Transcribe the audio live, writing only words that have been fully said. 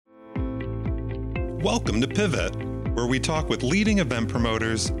Welcome to Pivot, where we talk with leading event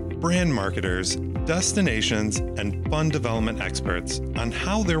promoters, brand marketers, destinations, and fun development experts on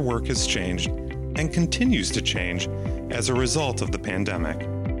how their work has changed and continues to change as a result of the pandemic.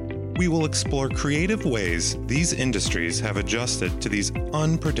 We will explore creative ways these industries have adjusted to these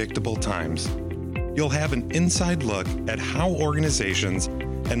unpredictable times. You'll have an inside look at how organizations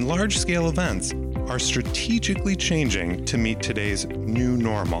and large-scale events are strategically changing to meet today's new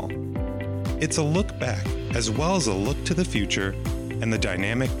normal. It's a look back as well as a look to the future and the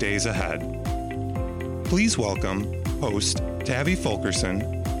dynamic days ahead. Please welcome host Tavi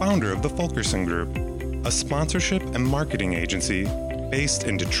Fulkerson, founder of the Fulkerson Group, a sponsorship and marketing agency based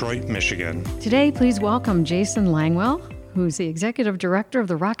in Detroit, Michigan. Today, please welcome Jason Langwell, who's the executive director of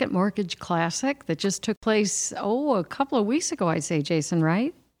the Rocket Mortgage Classic that just took place, a couple of weeks ago, I'd say, Jason,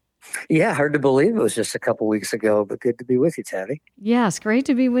 right? Yeah, hard to believe it was just a couple weeks ago, but good to be with you, Tavi. Yes, great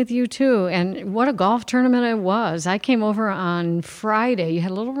to be with you too. And what a golf tournament it was. I came over on Friday. You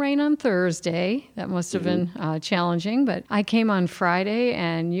had a little rain on Thursday. That must have been challenging, but I came on Friday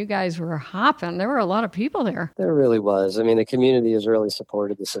and you guys were hopping. There were a lot of people there. There really was. I mean, the community has really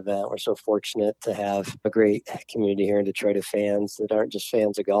supported this event. We're so fortunate to have a great community here in Detroit of fans that aren't just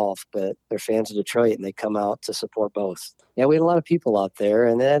fans of golf, but they're fans of Detroit and they come out to support both. Yeah, we had a lot of people out there,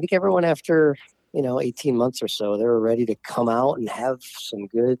 and I think everyone after, 18 months or so, they were ready to come out and have some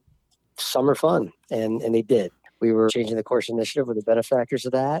good summer fun, and they did. We were changing the course initiative with the benefactors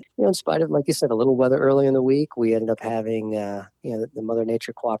of that. In spite of, like you said, a little weather early in the week, we ended up having, the Mother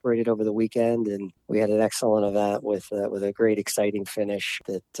Nature cooperated over the weekend, and we had an excellent event with a great, exciting finish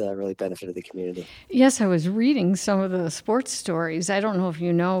that really benefited the community. Yes, I was reading some of the sports stories. I don't know if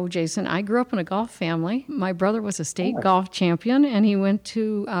you know, Jason, I grew up in a golf family. My brother was a state golf champion, and he went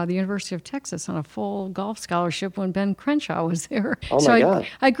to the University of Texas on a full golf scholarship when Ben Crenshaw was there. Oh, my God.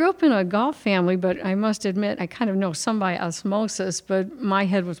 I grew up in a golf family, but I must admit, I kind of know some by osmosis, but my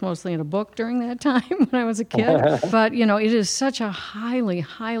head was mostly in a book during that time when I was a kid. But, it is such a highly,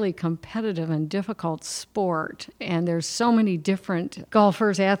 highly competitive and difficult sport. And there's so many different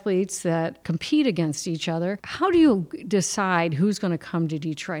golfers, athletes that compete against each other. How do you decide who's going to come to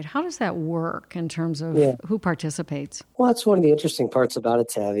Detroit? How does that work in terms of who participates? Well, that's one of the interesting parts about it,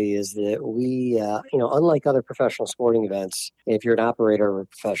 Tavi, is that we, unlike other professional sporting events, if you're an operator of a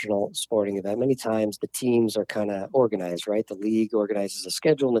professional sporting event, many times the teams are kind of organized, right? The league organizes a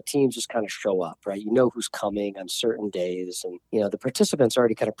schedule and the teams just kind of show up, right? You know who's coming on certain days and, the participants are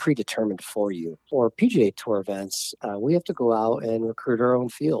already kind of predetermined for you. For PGA Tour events, we have to go out and recruit our own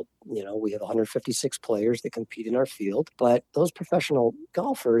field. We have 156 players that compete in our field, but those professional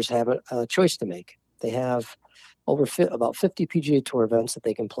golfers have a choice to make. They have about 50 PGA Tour events that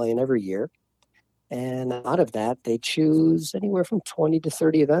they can play in every year. And out of that, they choose anywhere from 20 to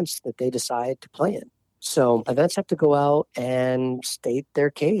 30 events that they decide to play in. So events have to go out and state their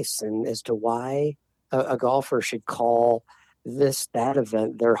case and as to why a golfer should call that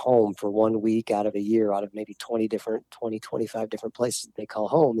event their home for 1 week out of a year, out of maybe 25 different places that they call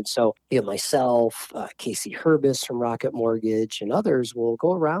home. And so myself, Casey Herbis from Rocket Mortgage and others will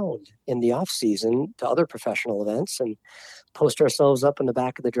go around in the off season to other professional events and post ourselves up in the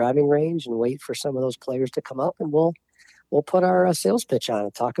back of the driving range and wait for some of those players to come up, and we'll put our sales pitch on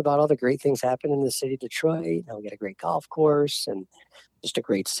and talk about all the great things happening in the city of Detroit. We got a great golf course and just a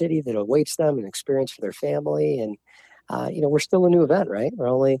great city that awaits them, an experience for their family. And, we're still a new event, right?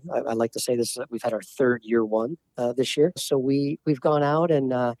 I'd like to say this, we've had our third year one this year. So we've gone out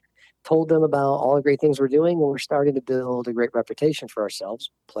and told them about all the great things we're doing, and we're starting to build a great reputation for ourselves.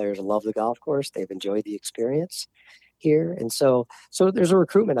 Players love the golf course. They've enjoyed the experience here. And so there's a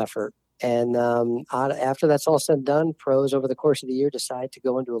recruitment effort. And after that's all said and done, pros over the course of the year decide to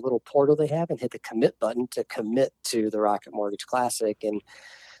go into a little portal they have and hit the commit button to commit to the Rocket Mortgage Classic. And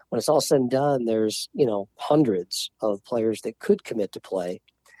when it's all said and done, there's, hundreds of players that could commit to play.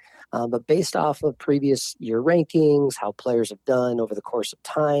 But based off of previous year rankings, how players have done over the course of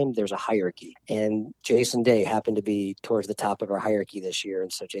time, there's a hierarchy. And Jason Day happened to be towards the top of our hierarchy this year.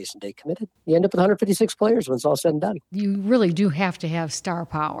 And so Jason Day committed. You end up with 156 players when it's all said and done. You really do have to have star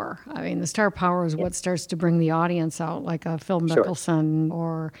power. I mean, the star power is what starts to bring the audience out, like a Phil Mickelson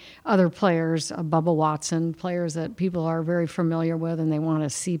or other players, Bubba Watson, players that people are very familiar with and they want to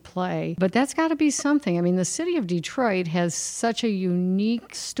see play. But that's got to be something. I mean, the city of Detroit has such a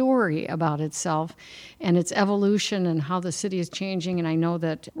unique story about itself and its evolution and how the city is changing. And I know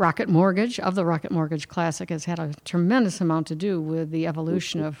that the Rocket Mortgage Classic has had a tremendous amount to do with the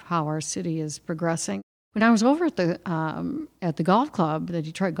evolution of how our city is progressing. When I was over at the golf club, the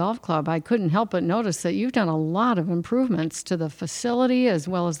Detroit Golf Club, I couldn't help but notice that you've done a lot of improvements to the facility as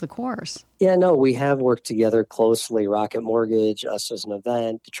well as the course. Yeah, no, we have worked together closely. Rocket Mortgage, us as an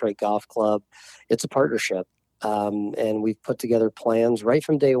event, Detroit Golf Club. It's a partnership. And we've put together plans right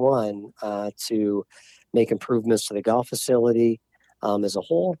from day one to make improvements to the golf facility as a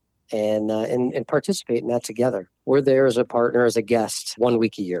whole and participate in that together. We're there as a partner, as a guest, 1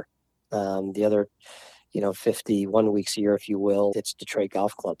 week a year. The other 51 weeks a year, if you will, it's Detroit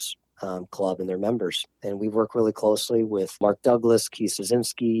Golf Club and their members. And we work really closely with Mark Douglas, Keith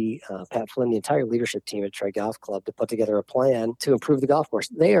Szynski, Pat Flynn, the entire leadership team at Detroit Golf Club to put together a plan to improve the golf course.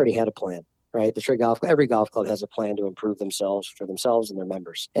 They already had a plan, right? Every golf club has a plan to improve themselves for themselves and their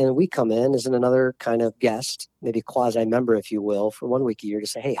members. And we come in as another kind of guest, maybe quasi-member, if you will, for 1 week a year to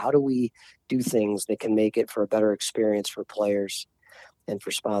say, hey, how do we do things that can make it for a better experience for players and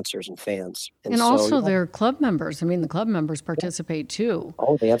for sponsors and fans. And so, also their club members. I mean, the club members participate too.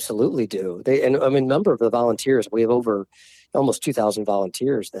 Oh, they absolutely do. A number of the volunteers, we have over almost 2,000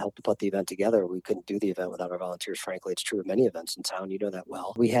 volunteers that help to put the event together. We couldn't do the event without our volunteers. Frankly, it's true of many events in town. You know that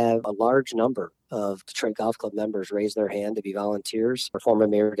well. We have a large number of Detroit Golf Club members raise their hand to be volunteers. Our former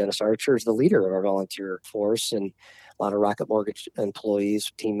mayor, Dennis Archer, is the leader of our volunteer force, and a lot of Rocket Mortgage employees,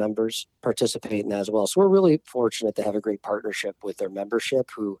 team members participate in that as well. So we're really fortunate to have a great partnership with their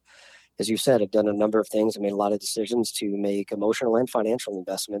membership who, as you said, have done a number of things and made a lot of decisions to make emotional and financial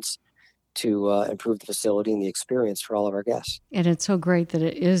investments to improve the facility and the experience for all of our guests. And it's so great that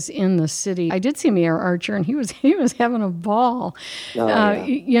it is in the city. I did see Mayor Archer, and he was having a ball. Yeah.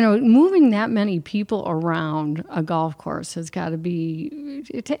 Moving that many people around a golf course has got to be,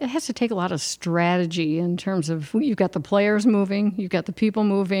 it has to take a lot of strategy in terms of you've got the players moving, you've got the people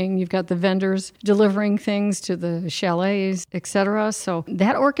moving, you've got the vendors delivering things to the chalets, etc. So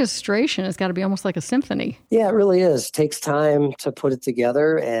that orchestration has got to be almost like a symphony. Yeah, it really is. It takes time to put it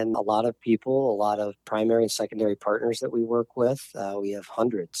together, and a lot of people, a lot of primary and secondary partners that we work with. We have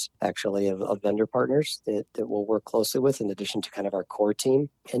hundreds, actually, of vendor partners that we'll work closely with in addition to kind of our core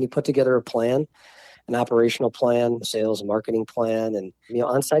team. And you put together a plan, an operational plan, a sales and marketing plan. And,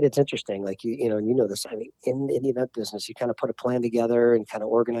 on site, it's interesting. Like, you know this. I mean, in the event business, you kind of put a plan together and kind of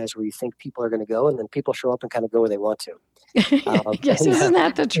organize where you think people are going to go. And then people show up and kind of go where they want to. Yes, isn't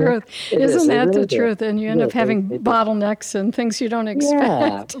that the truth? Isn't that the truth? And you end up having bottlenecks and things you don't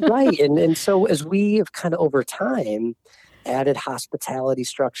expect. Yeah, right. And so as we have kind of over time added hospitality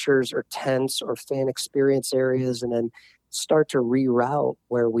structures or tents or fan experience areas and then start to reroute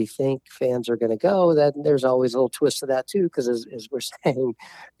where we think fans are going to go, then there's always a little twist to that too, because as we're saying,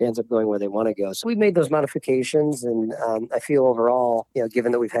 fans are going where they want to go. So we've made those modifications, and I feel overall,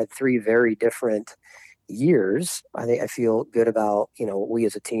 given that we've had 3 very different years, I feel good about, what we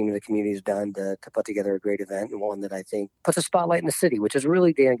as a team and the community has done to put together a great event, and one that I think puts a spotlight in the city, which is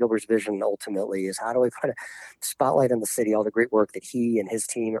really Dan Gilbert's vision ultimately, is how do we put a spotlight on the city, all the great work that he and his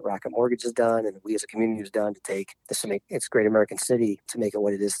team at Rocket Mortgage has done, and we as a community has done to take this to make its great American city to make it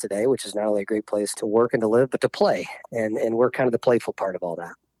what it is today, which is not only a great place to work and to live, but to play. And we're kind of the playful part of all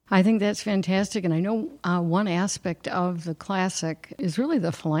that. I think that's fantastic. And I know one aspect of the Classic is really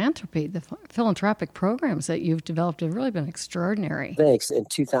the philanthropy. The philanthropic programs that you've developed have really been extraordinary. Thanks. In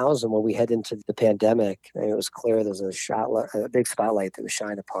 2000, when we head into the pandemic, it was clear there was a big spotlight that was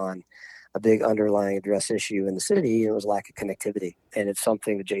shined upon a big underlying address issue in the city, and it was lack of connectivity. And it's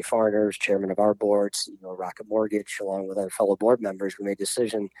something that Jay Farners, chairman of our boards, Rocket Mortgage, along with our fellow board members, we made a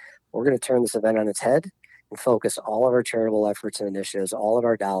decision, we're going to turn this event on its head and focus all of our charitable efforts and initiatives, all of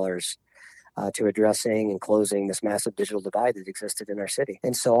our dollars to addressing and closing this massive digital divide that existed in our city.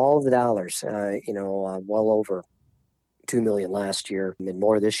 And so all of the dollars, well over $2 million last year and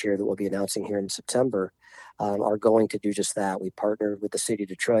more this year that we'll be announcing here in September, are going to do just that. We partnered with the city of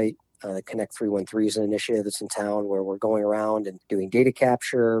Detroit. Connect 313 is an initiative that's in town where we're going around and doing data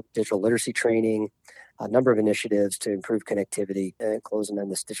capture, digital literacy training, a number of initiatives to improve connectivity and closing on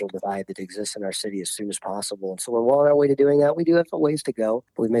this digital divide that exists in our city as soon as possible. And so we're well on our way to doing that. We do have a ways to go,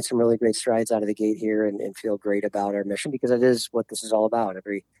 but we've made some really great strides out of the gate here and feel great about our mission because it is what this is all about.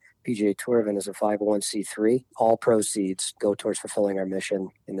 Every PGA Tour event is a 501c3. All proceeds go towards fulfilling our mission,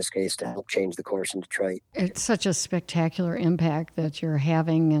 in this case, to help change the course in Detroit. It's such a spectacular impact that you're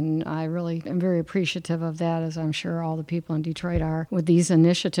having, and I really am very appreciative of that, as I'm sure all the people in Detroit are, with these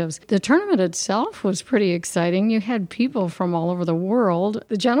initiatives. The tournament itself was pretty exciting. You had people from all over the world.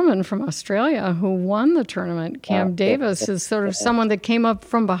 The gentleman from Australia who won the tournament, Cam Davis, is sort of someone that came up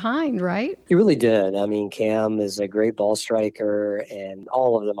from behind, right? He really did. I mean, Cam is a great ball striker, and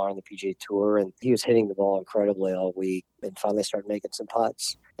all of them are on the PGA Tour, and he was hitting the ball incredibly all week and finally started making some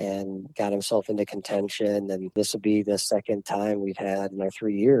putts. and got himself into contention. And this will be the second time we've had in our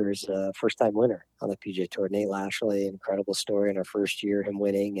 3 years, first-time winner on the PGA Tour. Nate Lashley, incredible story in our first year, him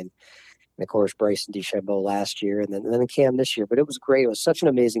winning, and of course Bryson DeChambeau last year, and then Cam this year. But it was great. It was such an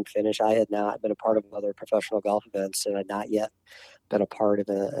amazing finish. I had not been a part of other professional golf events, and I'd not yet been a part of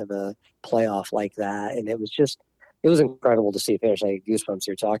a playoff like that, and it was incredible to see it finish. I had goosebumps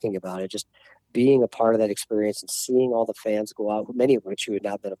here talking about it. Just being a part of that experience and seeing all the fans go out, many of which who had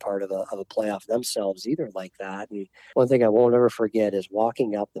not been a part of a playoff themselves either like that. And one thing I won't ever forget is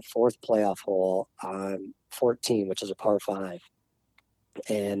walking up the fourth playoff hole on 14, which is a par 5.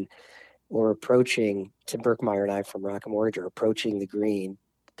 And we're approaching, Tim Birkmeyer and I from Rock and Mortgage are approaching the green.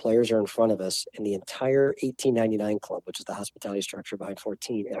 Players are in front of us, and the entire 1899 club, which is the hospitality structure behind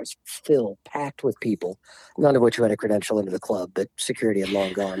 14, is filled, packed with people, none of which had a credential into the club, but security had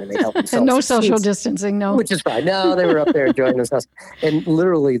long gone, and they helped themselves. And no social distancing, no. Which is fine. No, they were up there enjoying themselves. And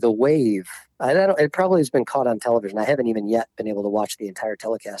literally the wave, it probably has been caught on television. I haven't even yet been able to watch the entire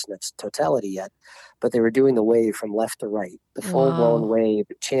telecast in its totality yet, but they were doing the wave from left to right, the full-blown wave,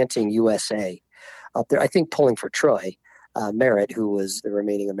 chanting USA up there, I think pulling for Troy Merritt, who was the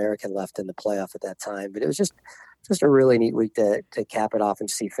remaining American left in the playoff at that time. But it was just a really neat week to cap it off and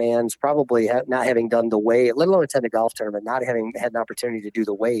see fans probably not having done the wave, let alone attend a golf tournament, not having had an opportunity to do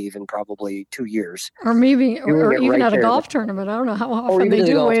the wave in probably 2 years. Or maybe, or even right at a golf tournament. I don't know how often they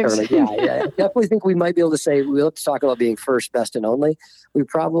do waves. Yeah. I definitely think we might be able to say, let's talk about being first, best, and only. We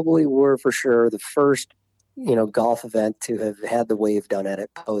probably were for sure the first, golf event to have had the wave done at it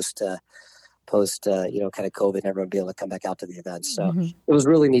post kind of COVID and everyone be able to come back out to the events. So It was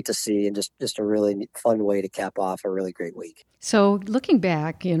really neat to see, and just a really neat, fun way to cap off a really great week. So looking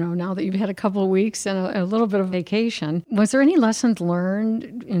back, now that you've had a couple of weeks and a little bit of vacation, was there any lessons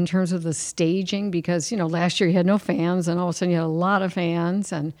learned in terms of the staging? Because, last year you had no fans and all of a sudden you had a lot of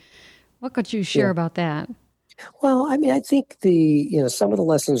fans. And what could you share about that? Well, I mean, I think some of the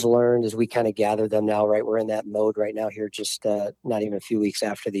lessons learned as we kind of gather them now, right? We're in that mode right now here, just not even a few weeks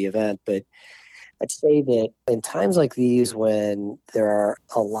after the event. But I'd say that in times like these, when there are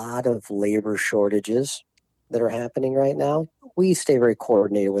a lot of labor shortages that are happening right now, we stay very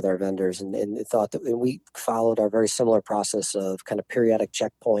coordinated with our vendors and thought that we followed our very similar process of kind of periodic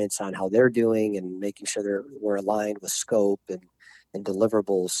checkpoints on how they're doing and making sure we're aligned with scope and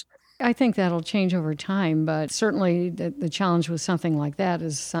deliverables. I think that'll change over time, but certainly the challenge with something like that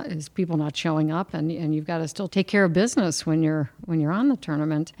is people not showing up, and you've got to still take care of business when you're on the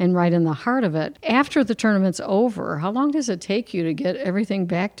tournament and right in the heart of it. After the tournament's over, how long does it take you to get everything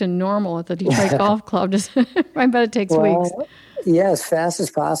back to normal at the Detroit Golf Club? I bet it takes weeks. Yeah, as fast as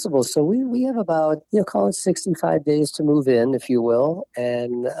possible. So we have about, call it 65 days to move in, if you will,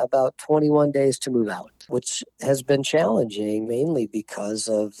 and about 21 days to move out, which has been challenging mainly because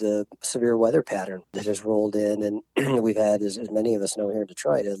of the severe weather pattern that has rolled in. And we've had, as many of us know here in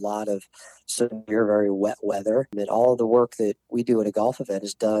Detroit, a lot of severe, very wet weather. And all of the work that we do at a golf event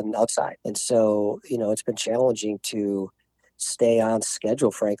is done outside. And so, it's been challenging to stay on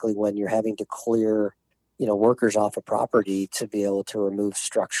schedule, frankly, when you're having to clear workers off a property to be able to remove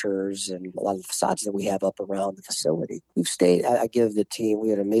structures and a lot of the facades that we have up around the facility. We've stayed, I give the team, we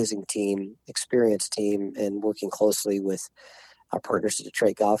had an amazing team, experienced team, and working closely with our partners at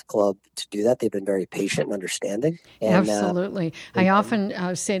Detroit Golf Club to do that. They've been very patient and understanding. And, absolutely. I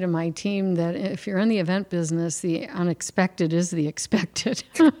often say to my team that if you're in the event business, the unexpected is the expected.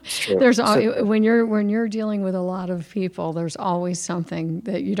 There's when you're dealing with a lot of people, there's always something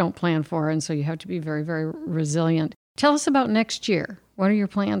that you don't plan for, and so you have to be very, very resilient. Tell us about next year. What are your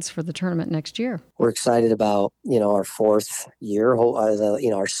plans for the tournament next year? We're excited about, our fourth year,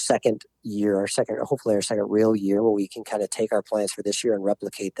 our second year, hopefully our second real year where we can kind of take our plans for this year and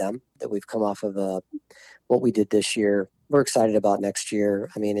replicate them, that we've come off of what we did this year. We're excited about next year.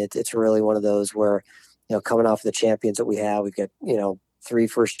 I mean, it's really one of those where, coming off of the champions that we have, we've got, 3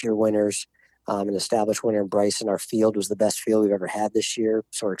 first-year winners, an established winner in Bryson. Our field was the best field we've ever had this year.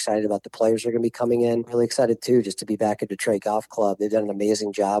 So we're excited about the players that are going to be coming in. Really excited, too, just to be back at Detroit Golf Club. They've done an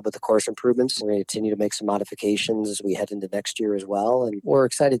amazing job with the course improvements. We're going to continue to make some modifications as we head into next year as well. And we're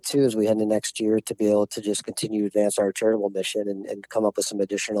excited, too, as we head into next year to be able to just continue to advance our charitable mission and come up with some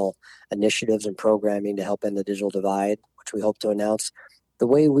additional initiatives and programming to help end the digital divide, which we hope to announce. The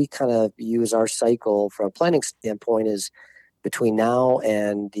way we kind of use our cycle from a planning standpoint is between now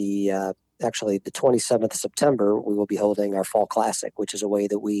and the actually the 27th of September, we will be holding our Fall Classic, which is a way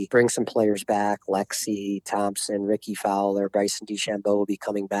that we bring some players back. Lexi Thompson, Ricky Fowler, Bryson DeChambeau will be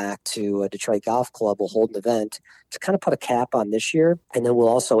coming back to Detroit Golf Club. We'll hold an event to kind of put a cap on this year. And then we'll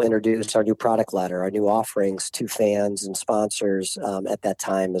also introduce our new product letter, our new offerings to fans and sponsors at that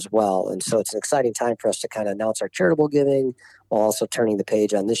time as well. And so it's an exciting time for us to kind of announce our charitable giving while also turning the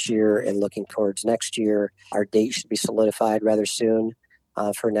page on this year and looking towards next year. Our date should be solidified rather soon.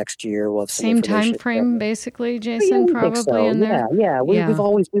 For next year, we'll have some same time frame, basically, Jason. Yeah, probably so. in there. We've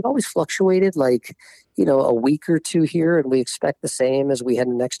always fluctuated like a week or two here, and we expect the same as we head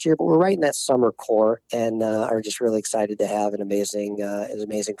into next year. But we're right in that summer core, and are just really excited to have an amazing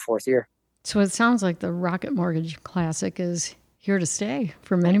fourth year. So it sounds like the Rocket Mortgage Classic is here to stay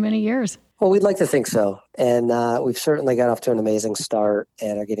for many, many years. Well, we'd like to think so. And we've certainly got off to an amazing start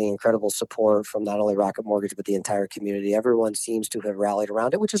and are getting incredible support from not only Rocket Mortgage, but the entire community. Everyone seems to have rallied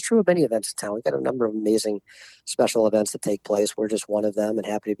around it, which is true of many events in town. We've got a number of amazing special events that take place. We're just one of them and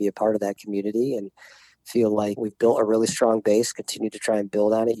happy to be a part of that community and feel like we've built a really strong base, continue to try and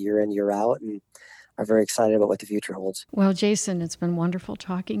build on it year in, year out, and are very excited about what the future holds. Well, Jason, it's been wonderful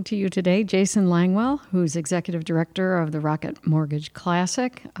talking to you today. Jason Langwell, who's Executive Director of the Rocket Mortgage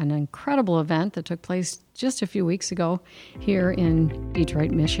Classic, an incredible event that took place just a few weeks ago here in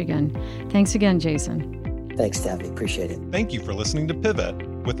Detroit, Michigan. Thanks again, Jason. Thanks, Tabby. Appreciate it. Thank you for listening to Pivot,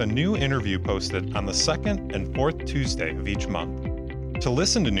 with a new interview posted on the second and fourth Tuesday of each month. To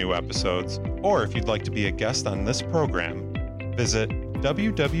listen to new episodes, or if you'd like to be a guest on this program, visit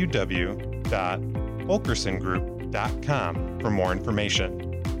www.fulkersongroup.com for more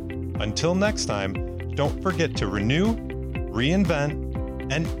information. Until next time, don't forget to renew, reinvent,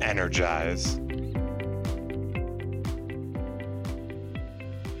 and energize.